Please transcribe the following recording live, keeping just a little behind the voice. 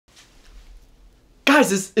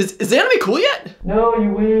Guys, is anime cool yet? No, you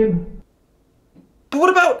weeb. But what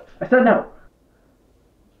about... I said no.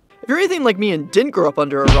 If you're anything like me and didn't grow up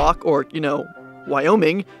under a rock or, you know,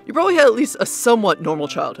 Wyoming, you probably had at least a somewhat normal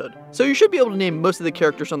childhood. So you should be able to name most of the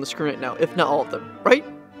characters on the screen right now, if not all of them, right?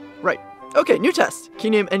 Right. Okay, new test.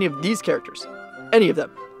 Can you name any of these characters? Any of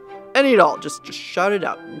them. Any at all. Just shout it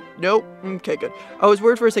out. Nope. Okay, good. I was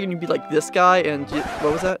worried for a second you'd be like this guy and...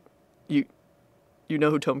 what was that? You know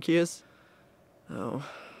who Tomki is? Oh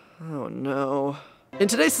no. In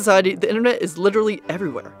today's society, the internet is literally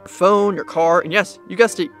everywhere. Your phone, your car, and yes, you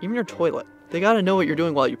guessed it, even your toilet. They gotta know what you're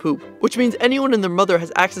doing while you poop. Which means anyone and their mother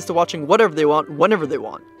has access to watching whatever they want, whenever they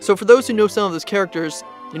want. So for those who know some of those characters,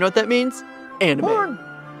 you know what that means? Anime. Porn.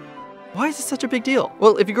 Why is this such a big deal?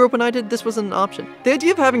 Well, if you grew up when I did, this wasn't an option. The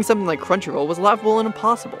idea of having something like Crunchyroll was laughable and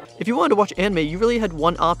impossible. If you wanted to watch anime, you really had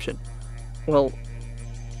one option. Well,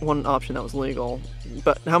 one option that was legal.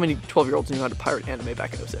 But how many 12-year-olds knew how to pirate anime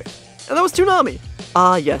back in '06? And that was Toonami!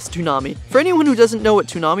 Ah yes, Toonami. For anyone who doesn't know what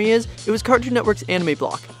Toonami is, it was Cartoon Network's anime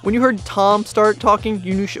block. When you heard Tom start talking,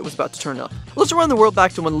 you knew shit was about to turn up. Let's run the world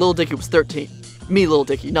back to when Lil Dickie was 13. Me, Lil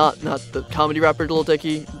Dickie, not the comedy rapper Lil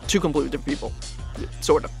Dickie. Two completely different people.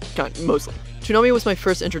 Sort of. Kind of. Mostly. Toonami was my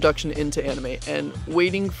first introduction into anime, and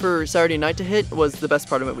waiting for Saturday night to hit was the best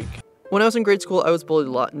part of my week. When I was in grade school, I was bullied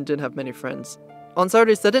a lot and didn't have many friends. On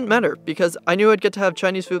Saturdays, that didn't matter, because I knew I'd get to have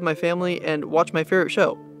Chinese food with my family and watch my favorite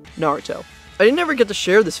show, Naruto. I didn't ever get to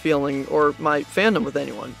share this feeling or my fandom with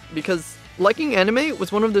anyone, because liking anime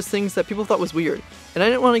was one of those things that people thought was weird, and I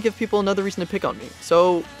didn't want to give people another reason to pick on me,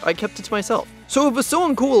 so I kept it to myself. So if it was so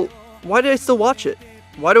uncool, why did I still watch it?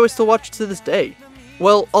 Why do I still watch it to this day?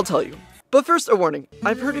 Well, I'll tell you. But first, a warning.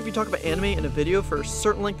 I've heard if you talk about anime in a video for a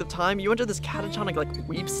certain length of time, you enter this catatonic, like,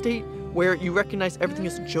 weeb state, where you recognize everything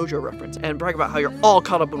as a JoJo reference and brag about how you're all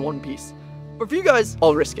caught up in One Piece. But for you guys,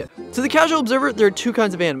 I'll risk it. To the casual observer, there are two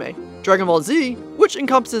kinds of anime. Dragon Ball Z, which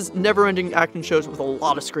encompasses never-ending action shows with a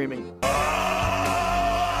lot of screaming.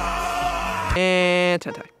 And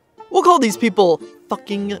hentai. We'll call these people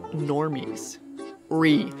fucking normies.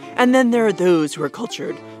 And then there are those who are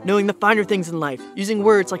cultured, knowing the finer things in life, using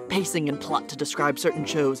words like pacing and plot to describe certain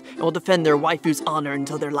shows, and will defend their waifu's honor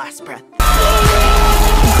until their last breath.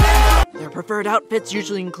 Their preferred outfits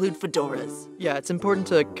usually include fedoras. Yeah, it's important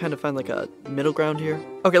to kind of find like a middle ground here.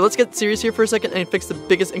 Okay, let's get serious here for a second and fix the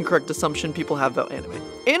biggest incorrect assumption people have about anime.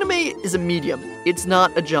 Anime is a medium, it's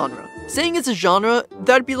not a genre. Saying it's a genre,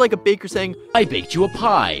 that'd be like a baker saying, I baked you a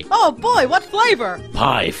pie. Oh boy, what flavor?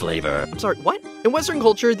 Pie flavor. I'm sorry, what? In Western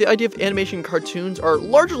culture, the idea of animation cartoons are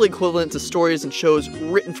largely equivalent to stories and shows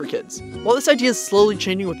written for kids. While this idea is slowly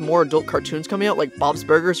changing with more adult cartoons coming out like Bob's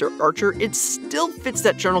Burgers or Archer, it still fits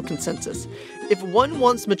that general consensus. If one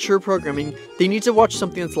wants mature programming, they need to watch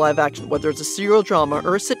something that's live action, whether it's a serial drama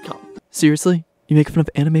or a sitcom. Seriously? You make fun of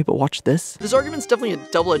anime but watch this? This argument's definitely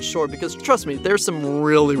a double-edged sword because, trust me, there's some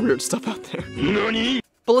really weird stuff out there. NANI?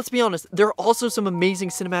 But let's be honest, there are also some amazing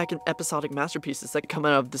cinematic and episodic masterpieces that come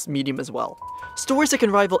out of this medium as well. Stories that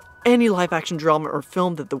can rival any live-action drama or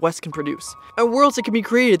film that the West can produce. And worlds that can be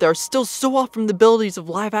created that are still so off from the abilities of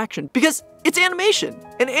live action, because it's animation!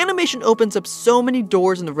 And animation opens up so many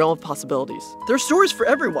doors in the realm of possibilities. There are stories for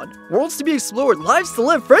everyone. Worlds to be explored, lives to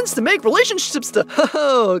live, friends to make, relationships to...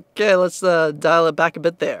 Okay, let's dial it back a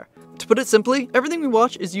bit there. To put it simply, everything we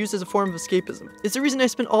watch is used as a form of escapism. It's the reason I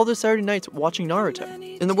spend all those Saturday nights watching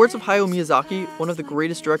Naruto. In the words of Hayao Miyazaki, one of the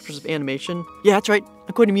greatest directors of animation, yeah, that's right,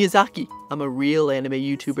 I'm quoting Miyazaki. I'm a real anime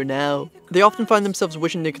YouTuber now. They often find themselves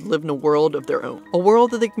wishing they could live in a world of their own. A world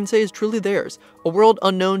that they can say is truly theirs. A world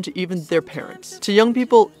unknown to even their parents. To young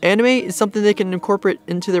people, anime is something they can incorporate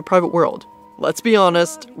into their private world. Let's be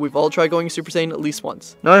honest, we've all tried going Super Saiyan at least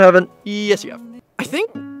once. No, I haven't. Yes, you have. I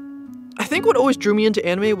think what always drew me into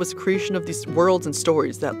anime was the creation of these worlds and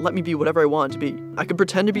stories that let me be whatever I wanted to be. I could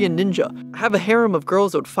pretend to be a ninja, have a harem of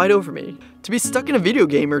girls that would fight over me, to be stuck in a video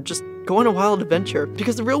game or just go on a wild adventure,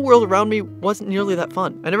 because the real world around me wasn't nearly that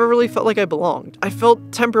fun. I never really felt like I belonged. I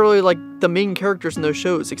felt temporarily like the main characters in those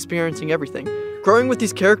shows, experiencing everything. Growing with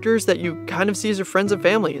these characters that you kind of see as your friends and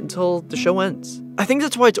family until the show ends. I think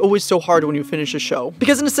that's why it's always so hard when you finish a show.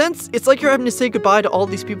 Because in a sense, it's like you're having to say goodbye to all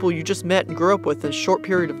these people you just met and grew up with in a short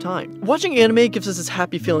period of time. Watching anime gives us this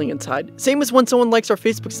happy feeling inside. Same as when someone likes our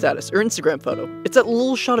Facebook status or Instagram photo. It's that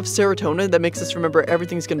little shot of serotonin that makes us remember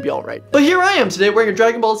everything's gonna be alright. But here I am today wearing a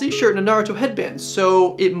Dragon Ball Z shirt and a Naruto headband,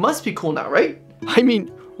 so it must be cool now, right? I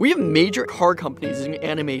mean, we have major car companies using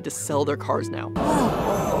anime to sell their cars now.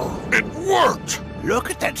 It worked! Look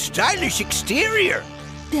at that stylish exterior!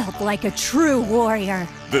 Built like a true warrior.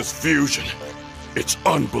 This fusion, it's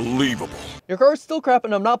unbelievable. Your car is still crap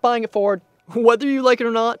and I'm not buying it Ford. Whether you like it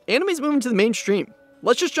or not, anime's moving to the mainstream.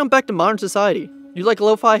 let's just jump back to modern society. You like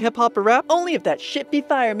lo-fi hip-hop or rap? Only if that shit be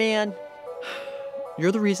fire, man.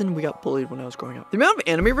 You're the reason we got bullied when I was growing up. The amount of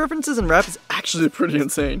anime references in rap is actually pretty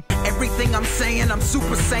insane. Everything I'm saying, I'm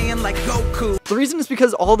Super Saiyan like Goku. The reason is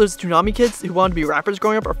because all those Toonami kids who wanted to be rappers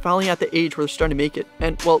growing up are finally at the age where they're starting to make it.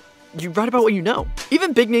 And, well, you write about what you know.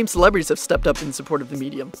 Even big-name celebrities have stepped up in support of the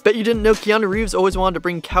medium. Bet you didn't know Keanu Reeves always wanted to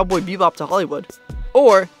bring Cowboy Bebop to Hollywood.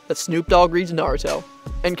 Or that Snoop Dogg reads Naruto.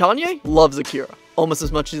 And Kanye loves Akira. Almost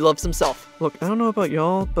as much as he loves himself. Look, I don't know about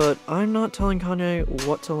y'all, but I'm not telling Kanye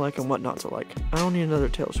what to like and what not to like. I don't need another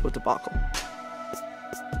Taylor Swift debacle.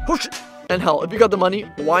 Oh shit! And hell, if you got the money,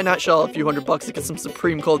 why not shell a few $100 to get some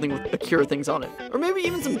Supreme clothing with Akira things on it? Or maybe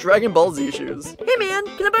even some Dragon Ball Z shoes. Hey man,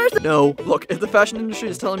 can I borrow some? No, look, if the fashion industry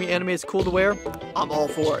is telling me anime is cool to wear, I'm all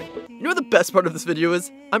for it. You know what the best part of this video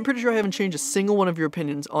is? I'm pretty sure I haven't changed a single one of your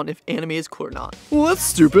opinions on if anime is cool or not. Well, that's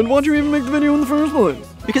stupid. Why'd you even make the video in the first place?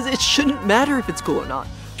 Because it shouldn't matter if it's cool or not.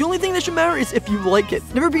 The only thing that should matter is if you like it.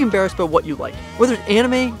 Never be embarrassed by what you like. Whether it's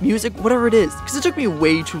anime, music, whatever it is. Because it took me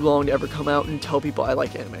way too long to ever come out and tell people I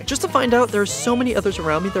like anime. Just to find out there are so many others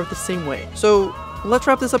around me that are the same way. So, let's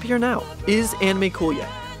wrap this up here now. Is anime cool yet?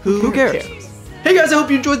 Who cares? Hey guys, I hope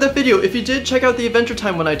you enjoyed that video. If you did, check out the Adventure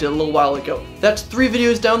Time one I did a little while ago. That's 3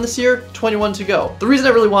 videos down this year, 21 to go. The reason I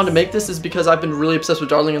really wanted to make this is because I've been really obsessed with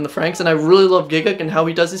Darling in the Franxx, and I really love Gigguk and how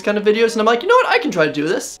he does these kind of videos, and I'm like, you know what, I can try to do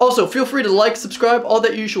this. Also, feel free to like, subscribe, all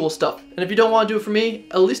that usual stuff. And if you don't want to do it for me,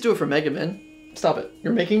 at least do it for Megaman. Stop it.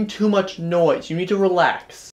 You're making too much noise. You need to relax.